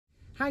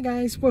Hi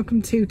guys,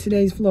 welcome to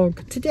today's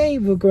vlog. Today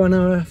we'll go on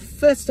our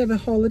first ever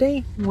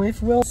holiday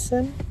with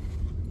Wilson.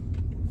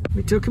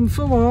 We took him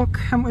for a walk,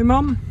 haven't we,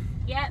 Mum?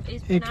 Yep,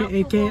 he's been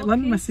AKA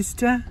Caitlin, my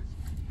sister,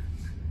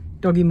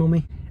 doggy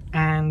mummy,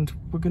 and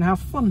we're gonna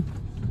have fun.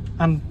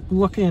 And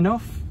lucky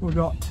enough, we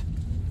got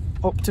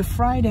up to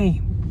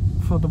Friday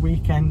for the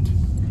weekend,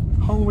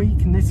 whole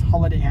week in this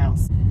holiday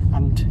house.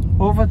 And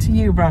over to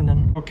you,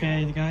 Brandon.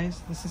 Okay,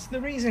 guys, this is the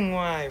reason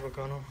why we're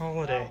going on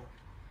holiday.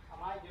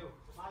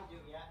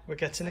 We're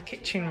getting the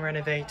kitchen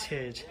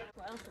renovated.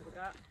 What else have we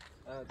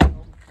got?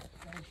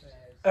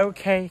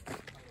 Okay,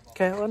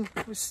 Caitlin,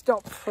 we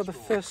stopped for the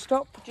first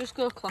stop. Just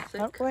go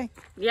classic. That way.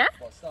 Yeah?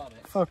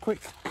 For a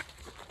quick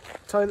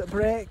toilet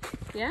break.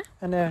 Yeah?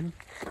 And then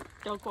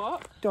Dog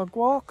walk. dog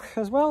walk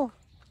as well.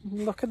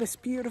 Look at this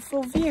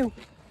beautiful view.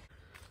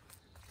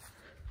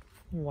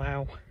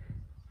 Wow.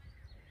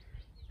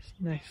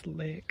 Nice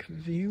lake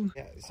view.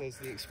 Yeah, it says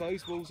the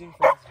exposed walls in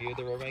front of you are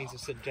the remains of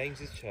St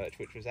James's Church,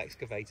 which was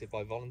excavated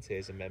by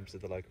volunteers and members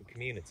of the local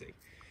community.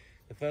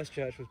 The first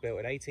church was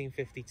built in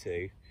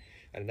 1852,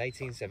 and in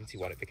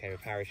 1871 it became a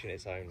parish in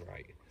its own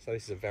right. So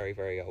this is a very,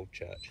 very old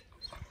church.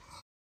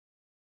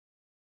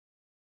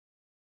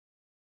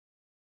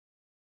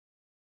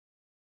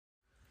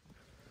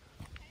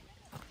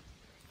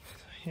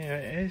 Here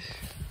it is.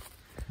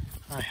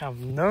 I have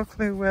no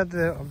clue where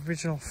the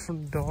original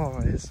front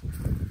door is.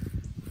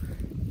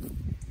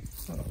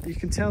 You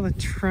can tell they're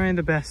trying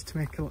their best to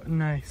make it look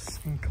nice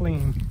and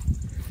clean,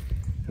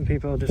 and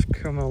people just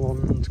come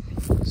along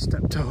and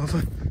stepped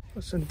over.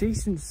 It's a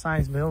decent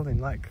sized building.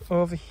 Like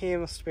over here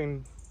must have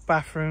been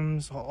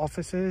bathrooms or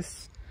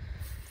offices.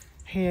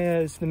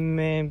 Here is the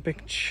main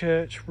big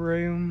church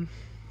room.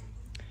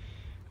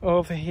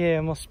 Over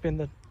here must have been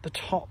the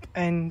top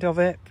end of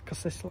it,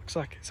 because this looks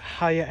like it's a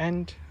higher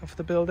end of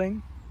the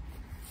building.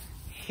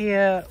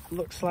 Here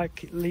looks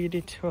like it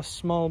leaded to a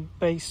small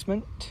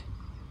basement,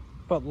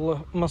 but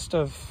must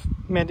have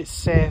made it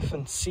safe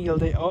and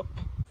sealed it up.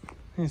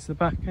 Here's the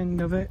back end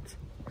of it.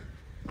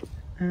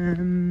 I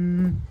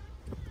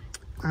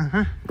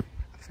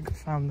think I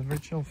found the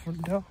original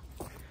front door.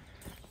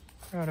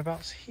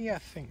 Roundabouts here, I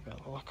think, by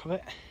the look of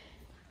it.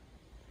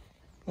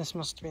 This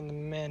must have been the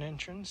main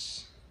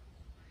entrance.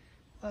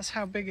 That's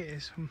how big it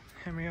is from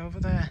Henry over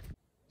there.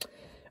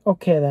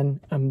 Okay then,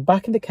 I'm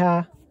back in the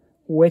car,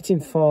 waiting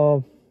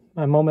for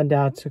my mum and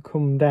dad to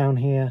come down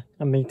here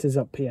and meet us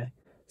up here,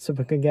 so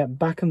we can get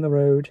back on the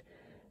road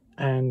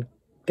and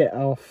get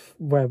off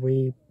where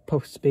we're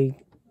supposed to be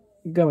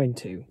going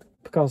to.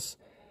 Because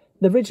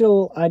the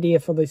original idea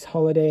for this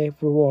holiday,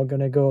 we were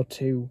going to go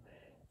to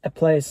a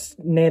place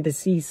near the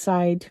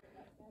seaside,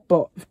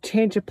 but we've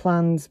changed the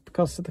plans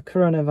because of the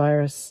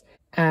coronavirus,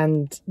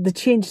 and they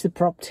changed the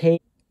property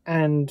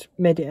and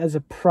made it as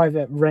a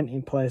private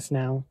renting place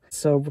now.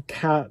 So we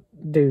can't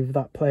do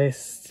that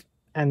place,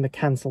 and they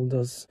cancelled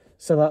us.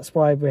 So that's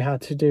why we had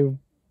to do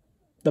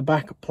the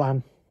backup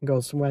plan,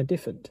 go somewhere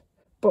different.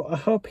 But I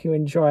hope you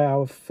enjoy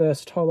our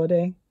first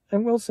holiday,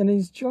 and Wilson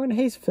is enjoying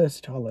his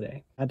first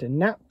holiday. I had a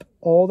nap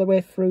all the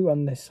way through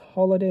on this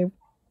holiday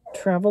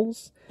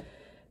travels,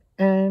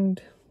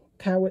 and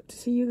can't wait to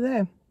see you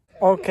there.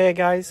 Okay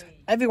guys,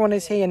 everyone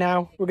is here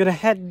now. We're gonna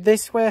head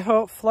this way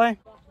hopefully.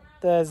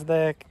 There's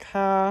the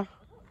car.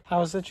 How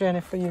was the journey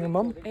for you,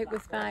 Mum? It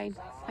was fine,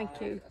 thank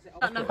you.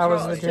 How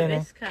was the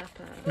journey?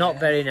 Not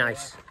very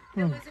nice.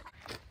 Ooh,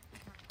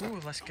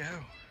 let's go.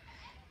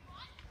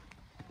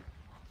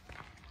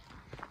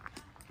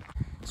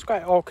 It's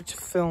quite awkward to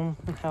film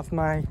and have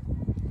my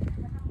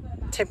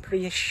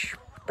temporary-ish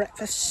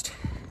breakfast.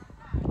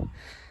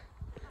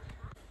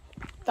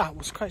 That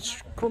was quite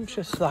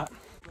scrumptious, that.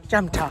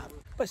 Jam tart.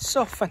 But it's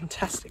so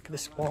fantastic,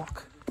 this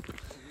walk.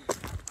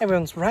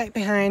 Everyone's right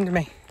behind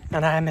me,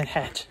 and I'm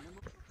ahead.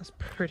 That's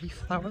pretty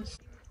flowers.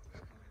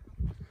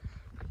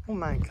 Oh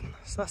my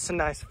goodness, that's a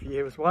nice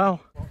view as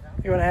well.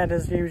 You're ahead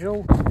as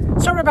usual.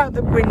 Sorry about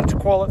the wind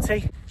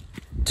quality.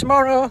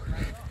 Tomorrow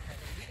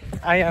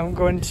I am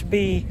going to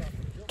be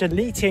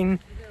deleting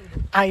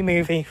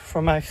iMovie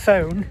from my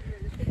phone,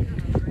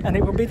 and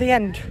it will be the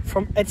end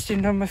from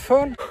editing on my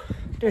phone.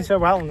 Doing so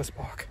well on this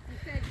walk.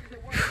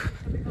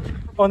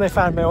 Only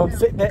found my own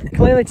Fitbit.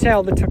 Clearly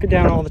tell they took it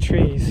down all the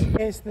trees.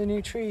 Here's the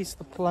new trees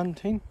they're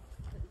planting.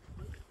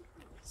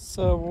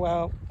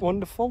 So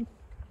wonderful.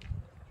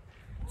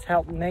 It's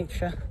helped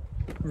nature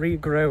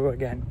regrow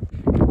again.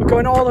 We're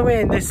going all the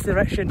way in this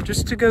direction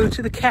just to go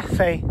to the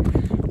cafe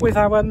with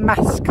our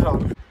mask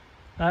on.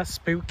 That's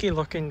spooky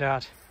looking,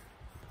 Dad.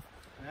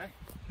 Eh?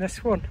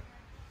 This one.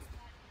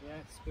 Yeah,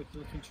 spooky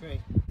looking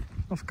tree.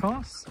 Of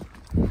course.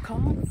 Of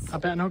course. I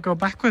better not go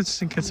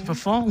backwards in case of a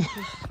fall.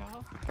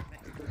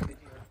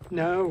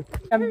 No.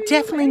 I'm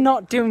definitely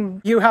not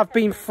doing You Have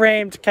Been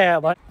Framed,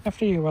 Kayla.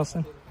 After you,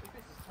 Wilson.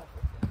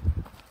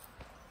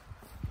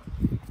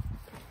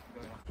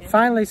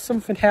 Finally,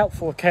 something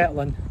helpful,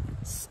 Caitlin.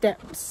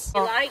 Steps. He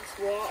likes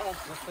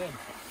water.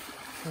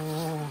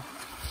 Oh.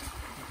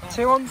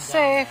 Too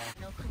unsafe.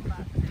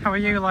 How are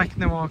you liking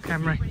the walk,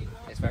 Emery?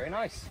 It's very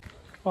nice.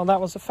 Well, that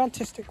was a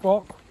fantastic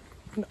walk.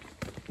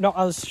 not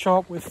as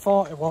short we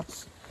thought it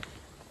was,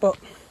 but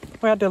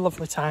we had a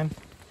lovely time.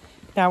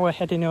 Now we're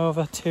heading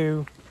over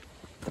to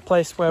the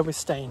place where we're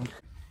staying.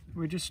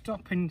 We're just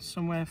stopping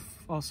somewhere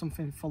for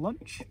something for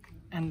lunch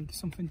and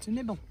something to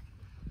nibble.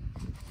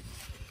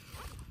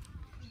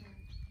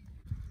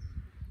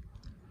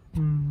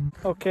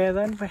 Okay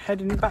then, we're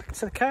heading back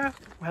to the car.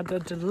 We had a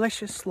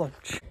delicious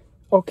lunch.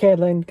 Okay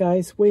then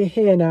guys, we're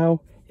here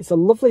now. It's a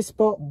lovely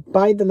spot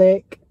by the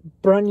lake,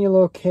 brand new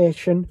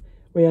location.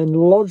 We're in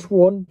Lodge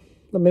 1.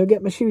 Let me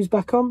get my shoes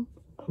back on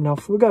and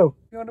off we go.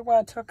 You wonder why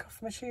I took off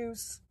my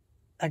shoes?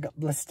 I got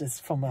blisters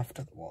from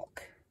after the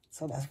walk.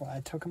 So that's why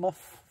I took them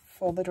off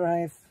for the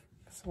drive.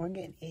 So we're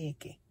getting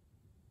achy.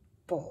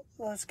 But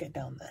let's get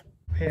down there.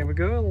 Here we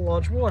go,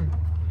 Lodge 1.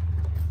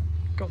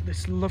 Got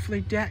this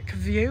lovely deck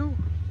view.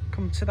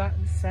 Come to that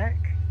in a sec.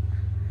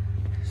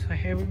 So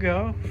here we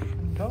go.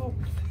 Front door.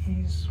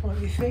 Please wipe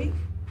your feet.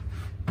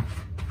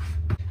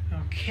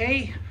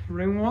 Okay,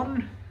 room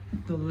 1,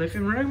 the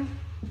living room.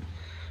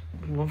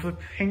 Love a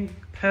pink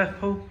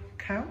purple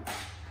couch.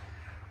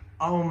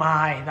 Oh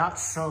my,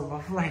 that's so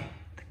lovely.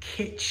 The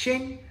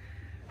kitchen,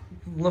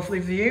 lovely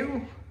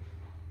view.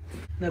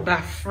 The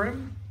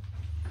bathroom,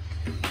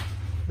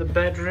 the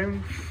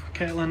bedroom for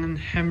Caitlin and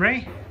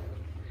Henry.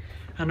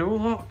 And oh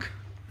look,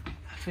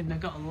 I think they've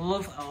got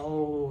a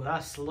oh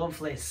that's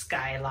lovely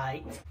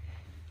skylight.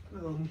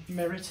 Little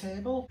mirror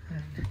table.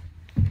 And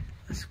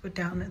let's go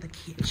down at the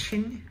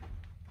kitchen.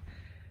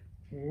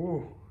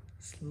 Oh,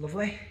 it's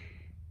lovely.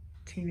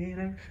 TV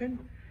and everything.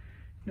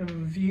 Another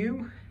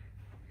view.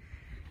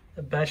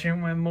 The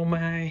bedroom where mum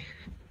and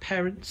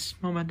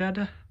dad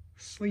are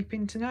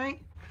sleeping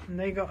tonight. And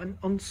they got an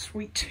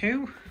ensuite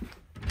too.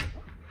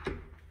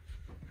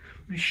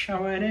 With a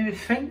shower and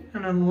everything.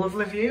 And a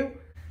lovely view.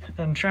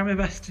 And try my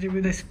best to do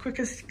with this quick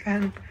as I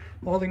can.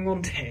 All in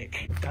one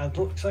take. Dad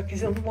looks like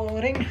he's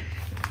unloading.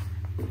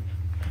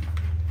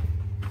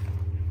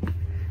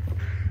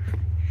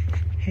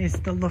 Here's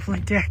the lovely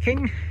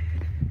decking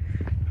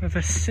with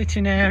a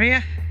sitting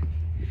area.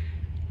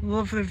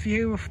 Lovely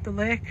view of the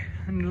lake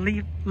and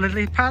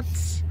lily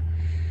pads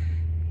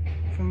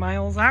for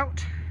miles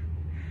out.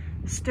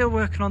 Still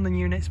working on the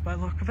units by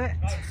the look of it.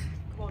 Right,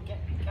 come on, get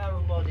the car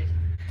unloaded.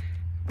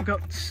 We've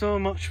got so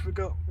much. We've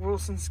got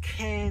Wilson's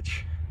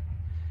cage,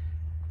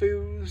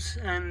 booze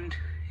and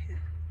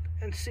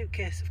a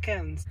suitcase of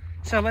cans.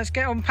 So let's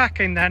get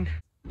unpacking then.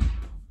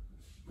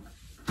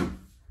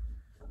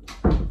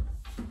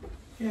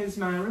 Here's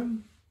my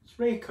room. It's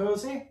really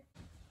cosy.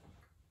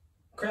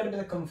 Quite a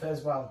bit of comfort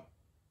as well.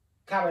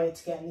 Can't wait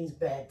to get in these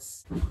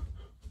beds.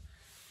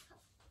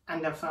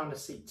 And I've found a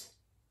seat,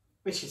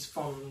 which is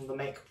from the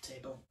makeup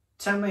table.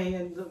 Tell me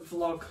in the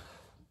vlog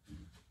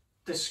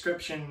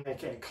description,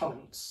 aka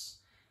comments,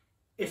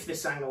 if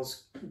this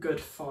angle's good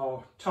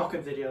for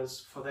talking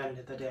videos for the end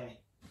of the day.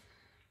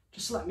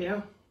 Just let me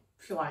know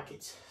if you like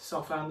it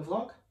so far in the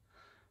vlog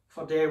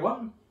for day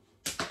 1.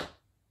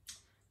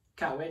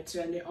 Can't wait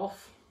to end it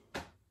off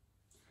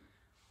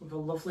with a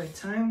lovely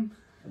time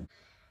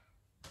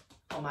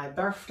on my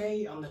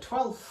birthday on the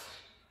 12th.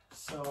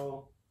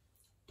 So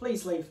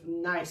please leave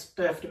nice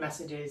birthday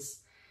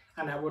messages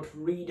and I would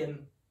read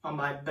them on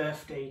my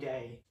birthday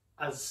day.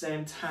 At the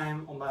same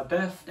time on my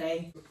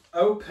birthday,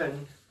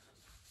 open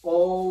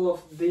all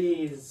of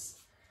these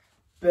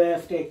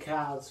birthday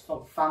cards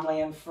from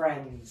family and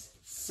friends.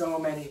 So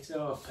many to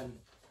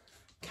open.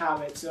 Can't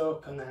wait to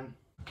open them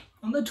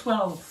on the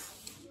 12th.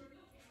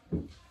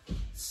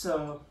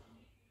 So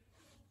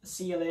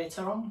see you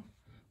later on.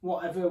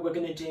 Whatever we're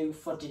going to do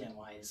for dinner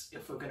wise.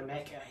 If we're going to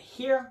make it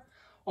here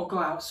or go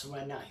out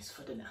somewhere nice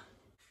for dinner.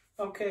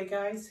 Okay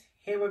guys,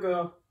 here we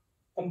go.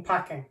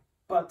 Unpacking,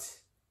 but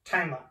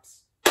time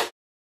lapse.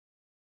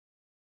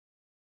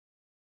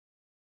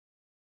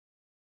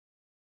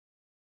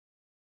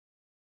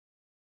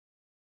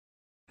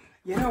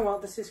 You know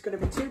what, this is going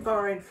to be too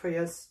boring for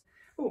you.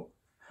 Oh,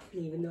 I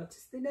haven't even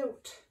noticed the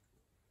note.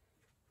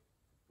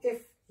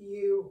 If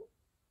you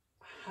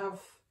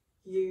have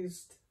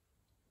used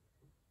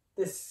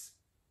this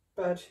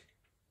bed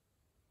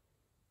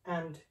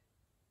and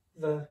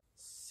the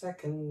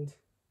second,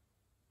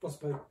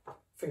 what's my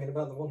thinking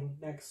about the one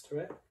next to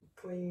it,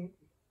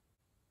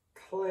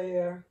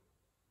 clear,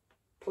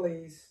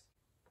 please,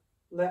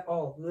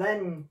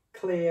 Len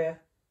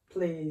clear,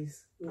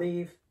 please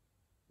leave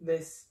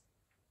this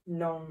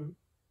none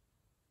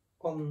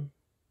on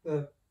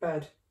the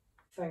bed.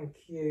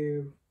 Thank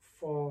you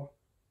for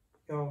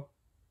your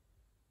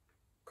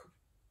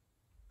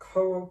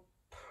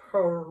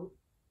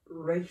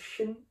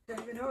cooperation.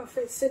 Don't even know if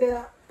it's said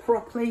that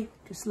properly.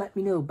 Just let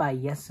me know by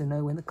yes or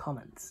no in the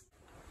comments.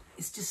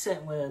 It's just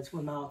certain words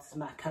with my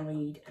autism I can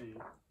read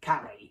and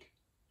can't read.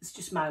 It's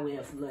just my way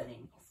of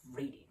learning, of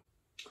reading.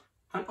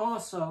 And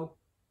also,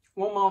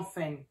 one more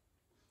thing.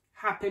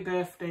 Happy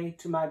birthday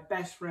to my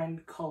best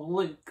friend called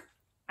Luke.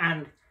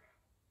 And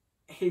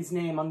his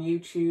name on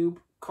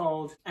YouTube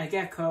called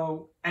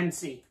Ageko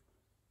MC.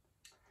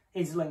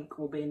 His link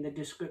will be in the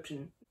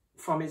description.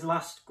 From his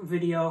last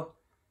video,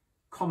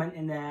 comment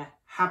in there,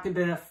 happy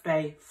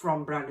birthday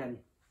from Brandon.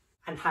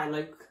 And hi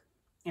Luke,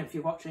 if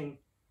you're watching,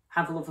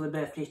 have a lovely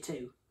birthday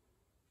too.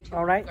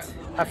 Alright,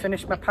 I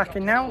finished my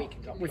packing now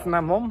with my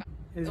mum.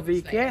 Here's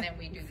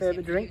VK,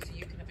 further drink. So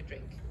you can have a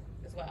drink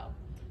as well.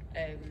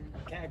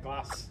 Get a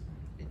glass.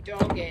 The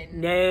dog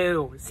in.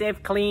 No,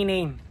 save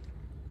cleaning.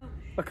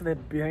 Look at the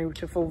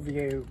beautiful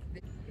view.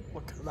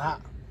 Look at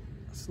that.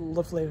 It's a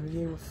lovely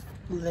view of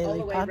lily All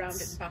the way pads. around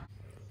its back.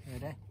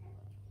 Ready?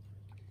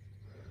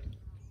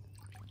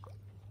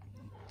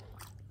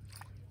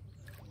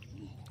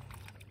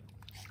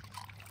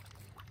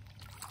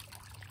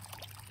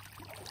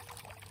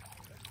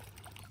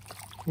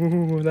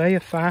 Ooh, they are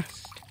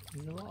fast.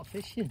 There's a lot of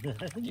fish in there,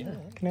 isn't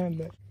there? Can I have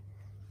that?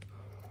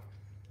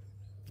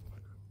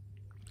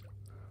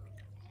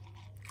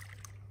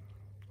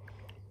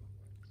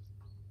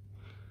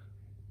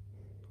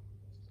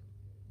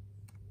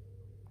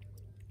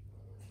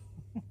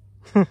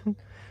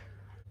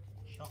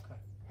 Shocker.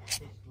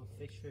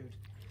 Fish food.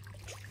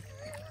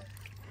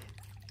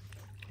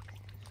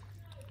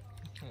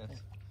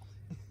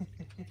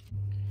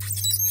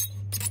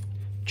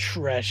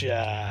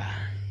 Treasure.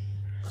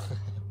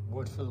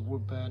 Wood for the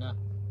wood burner.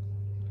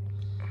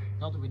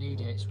 Not that we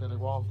need it, it's really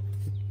warm.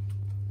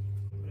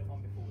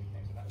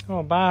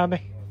 Oh,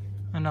 Barbie.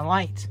 And a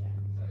light.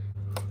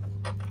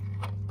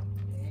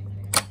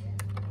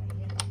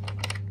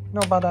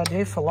 Not a bad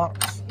idea for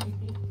locks.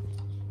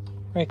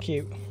 Very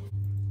cute.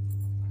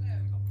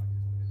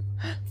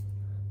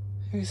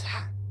 Who's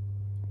that?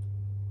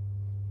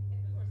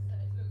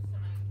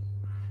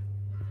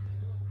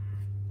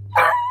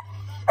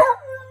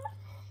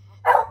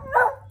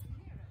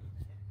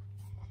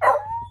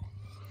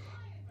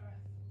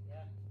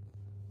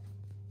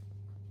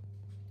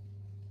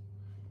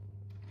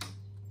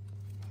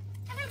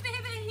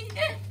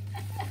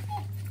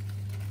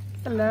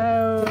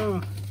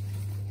 Hello.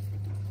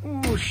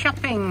 Ooh,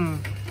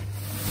 shopping.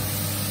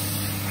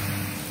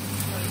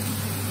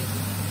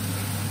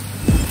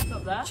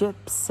 Up there.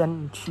 Chips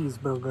and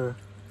cheeseburger.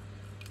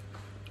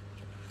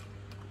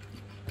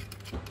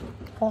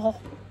 Oh,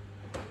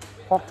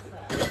 hot.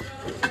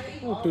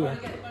 Oh dear.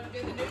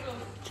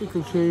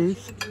 Chicken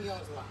cheese.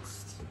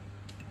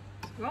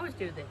 You always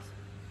do this.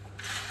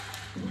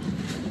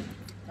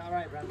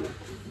 Alright, Brandon.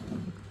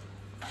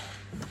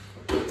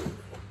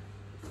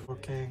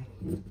 Okay,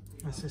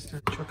 my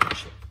sister chocolate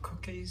chip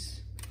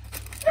cookies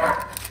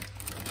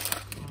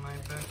for my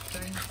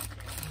birthday.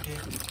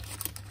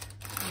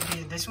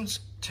 Indeed, this one's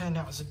turned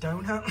out as a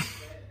donut.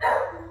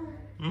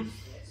 Hmm?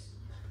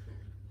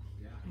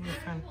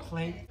 And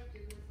plate.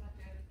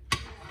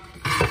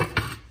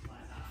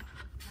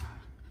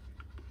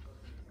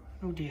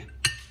 Oh dear.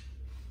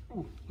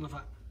 Oh, love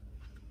that.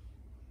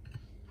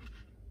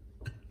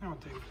 That'll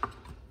do.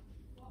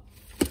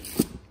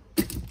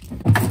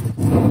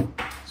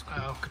 It's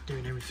quite awkward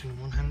doing everything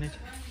one-handed.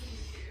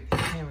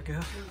 Here we go.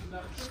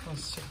 Let's go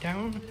sit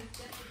down.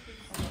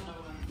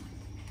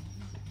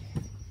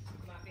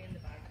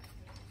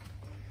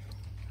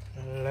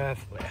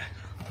 Lovely.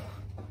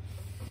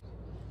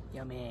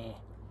 Yummy.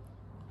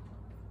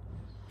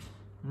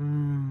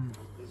 Mmm.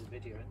 There's a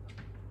video in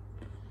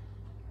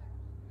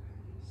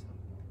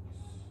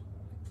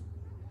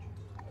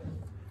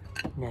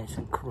Nice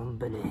and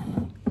crumbly.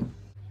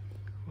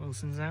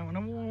 Wilson's out on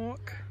a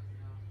walk.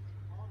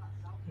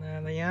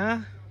 There they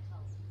are.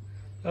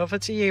 Over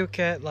to you,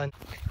 Caitlin.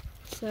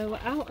 So we're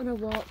out on a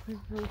walk with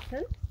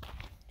Wilson,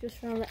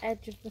 just around the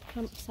edge of the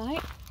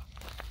campsite,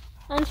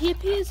 and he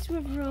appears to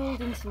have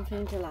rolled in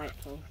something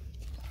delightful.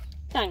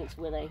 Thanks,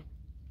 Willie.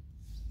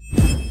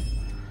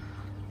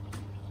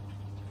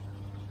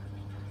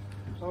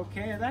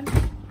 Okay then,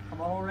 I'm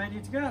all ready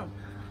to go.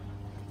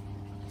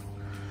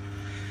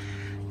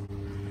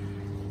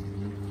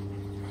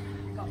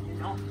 Got you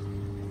not.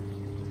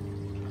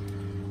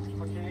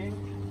 Okay.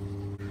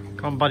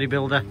 Come on,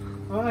 bodybuilder.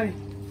 Oi.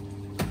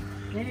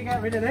 Need to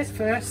get rid of this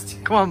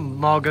first. Come on,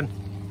 Morgan.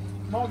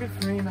 Morgan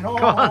Freeman. Oh.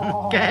 Come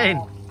on, get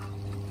in.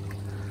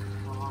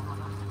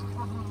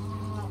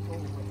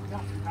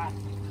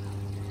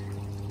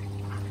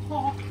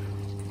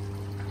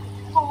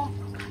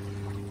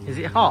 Is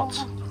it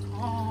hot?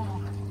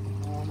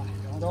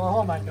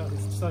 Oh my god,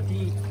 it's so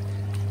deep.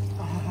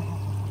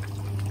 Oh.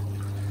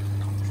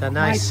 Is that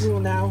nice? Night rule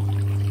now.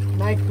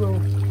 Night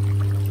rule.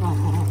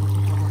 Oh.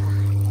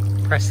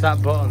 Press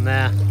that button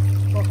there.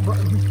 What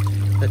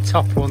button? The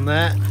top one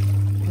there.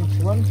 Which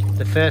one?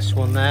 The first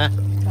one there.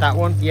 That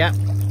one, yeah.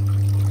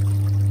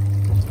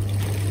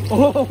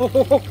 Oh,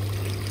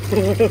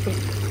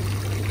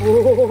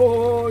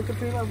 oh, I can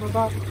feel that in my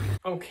back.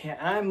 Okay,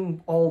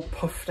 I'm all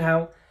puffed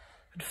out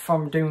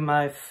from doing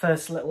my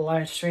first little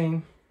live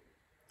stream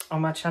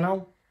on my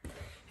channel.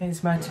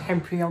 Here's my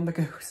temporary on the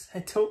go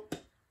setup.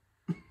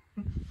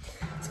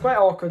 It's quite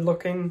awkward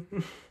looking,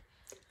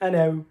 I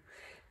know,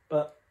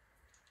 but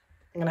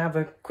I'm gonna have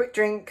a quick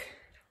drink,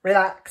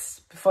 relax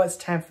before it's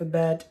time for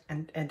bed,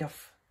 and end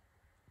off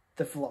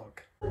the vlog.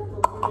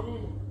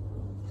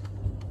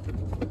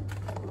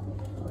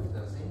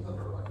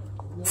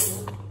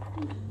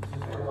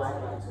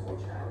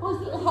 Oh,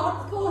 the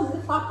hot goes,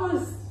 the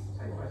flappers.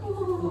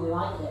 You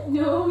like it?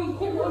 No, we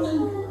came on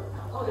and...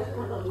 Oh, it's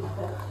one on his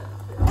bed.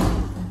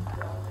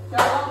 Shall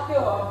I lock the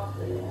door?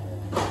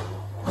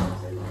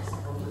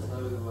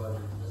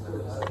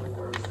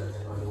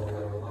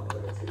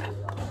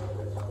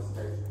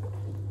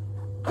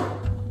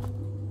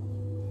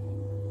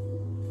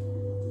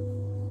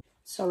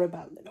 Sorry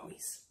about the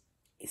noise.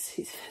 It's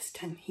his first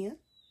time here.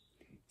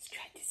 He's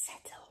trying to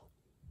settle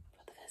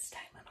for the first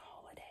time on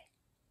holiday.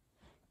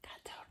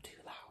 Can't talk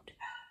too loud.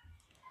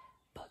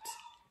 But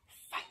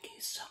thank you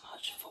so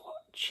much for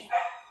watching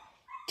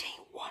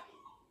day 1.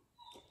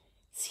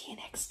 See you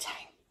next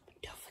time.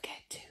 Don't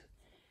forget to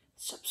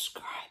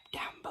subscribe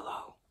down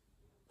below.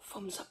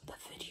 Thumbs up the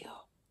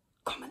video.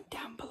 Comment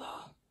down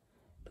below.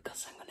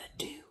 Because I'm going to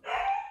do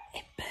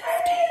a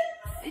birthday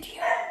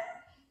video.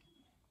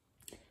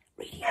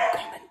 Reading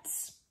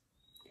comments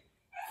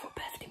for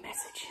birthday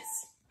messages,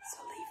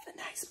 so leave a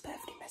nice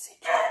birthday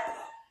message down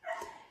below,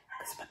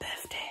 because my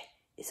birthday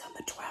is on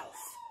the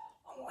 12th,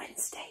 on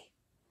Wednesday,